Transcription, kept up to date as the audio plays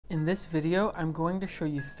In this video, I'm going to show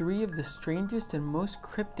you 3 of the strangest and most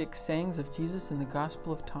cryptic sayings of Jesus in the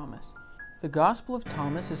Gospel of Thomas. The Gospel of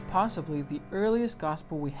Thomas is possibly the earliest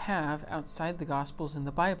gospel we have outside the Gospels in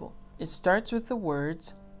the Bible. It starts with the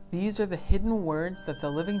words, "These are the hidden words that the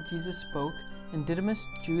living Jesus spoke, and Didymus,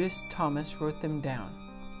 Judas, Thomas wrote them down."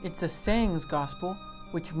 It's a sayings gospel,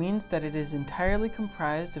 which means that it is entirely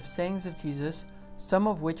comprised of sayings of Jesus, some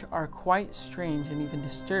of which are quite strange and even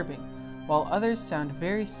disturbing, while others sound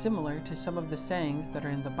very similar to some of the sayings that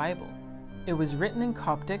are in the Bible. It was written in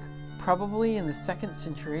Coptic, probably in the 2nd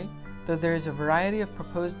century, though there is a variety of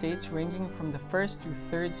proposed dates ranging from the 1st through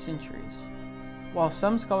 3rd centuries. While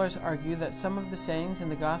some scholars argue that some of the sayings in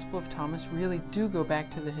the Gospel of Thomas really do go back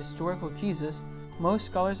to the historical Jesus, most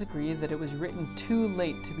scholars agree that it was written too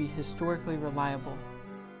late to be historically reliable.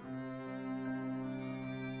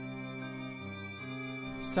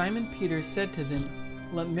 Simon Peter said to them,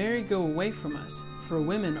 "Let Mary go away from us, for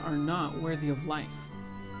women are not worthy of life."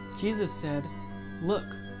 Jesus said, "Look,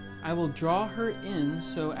 I will draw her in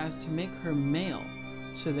so as to make her male,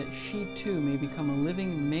 so that she too may become a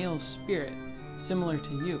living male spirit, similar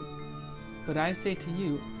to you. But I say to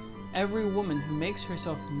you, every woman who makes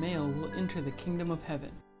herself male will enter the kingdom of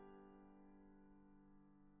heaven."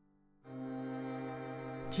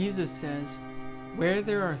 Jesus says, "Where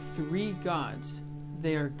there are 3 gods,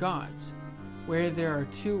 they are gods. Where there are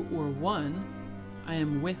 2 or 1, I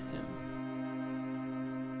am with him."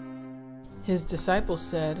 His disciples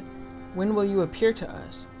said, "When will you appear to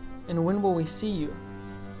us? And when will we see you?"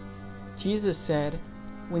 Jesus said,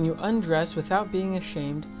 "When you undress without being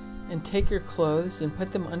ashamed, and take your clothes and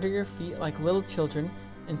put them under your feet like little children,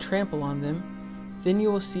 and trample on them, then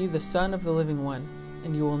you will see the Son of the Living One,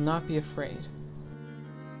 and you will not be afraid."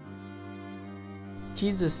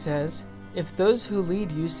 Jesus says, "If those who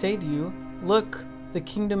lead you say to you, 'Look, the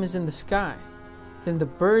kingdom is in the sky,' then the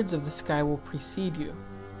birds of the sky will precede you.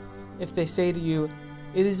 If they say to you,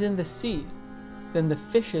 'It is in the sea,' then the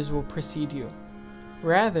fishes will precede you.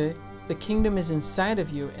 Rather, the kingdom is inside of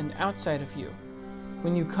you and outside of you.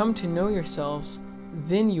 When you come to know yourselves,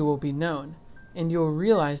 then you will be known, and you will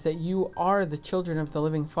realize that you are the children of the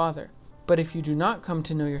living Father. But if you do not come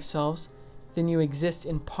to know yourselves, then you exist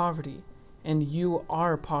in poverty, and you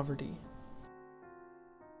are poverty."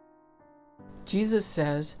 Jesus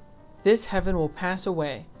says, "This heaven will pass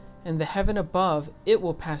away, and the heaven above it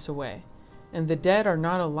will pass away, and the dead are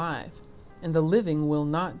not alive, and the living will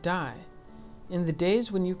not die. In the days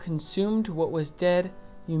when you consumed what was dead,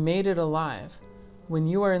 you made it alive. When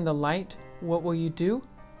you are in the light, what will you do?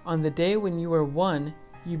 On the day when you were 1,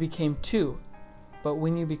 you became 2. But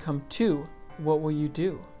when you become 2, what will you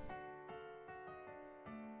do?"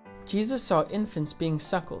 Jesus saw infants being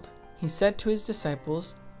suckled. He said to his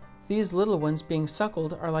disciples, "These little ones being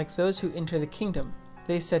suckled are like those who enter the kingdom."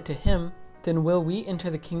 They said to him, "Then will we enter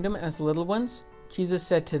the kingdom as little ones?" Jesus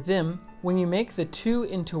said to them, "When you make the 2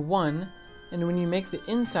 into 1, and when you make the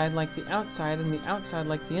inside like the outside, and the outside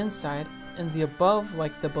like the inside, and the above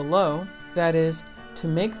like the below, that is, to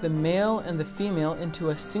make the male and the female into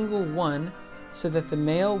a single one, so that the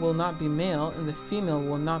male will not be male and the female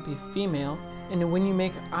will not be female, and when you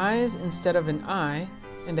make eyes instead of an eye,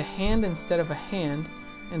 and a hand instead of a hand,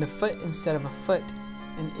 and a foot instead of a foot,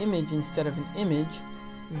 an image instead of an image,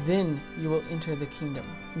 then you will enter the kingdom."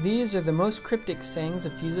 These are the most cryptic sayings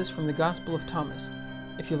of Jesus from the Gospel of Thomas.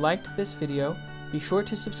 If you liked this video, be sure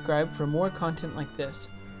to subscribe for more content like this.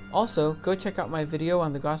 Also, go check out my video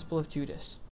on the Gospel of Judas.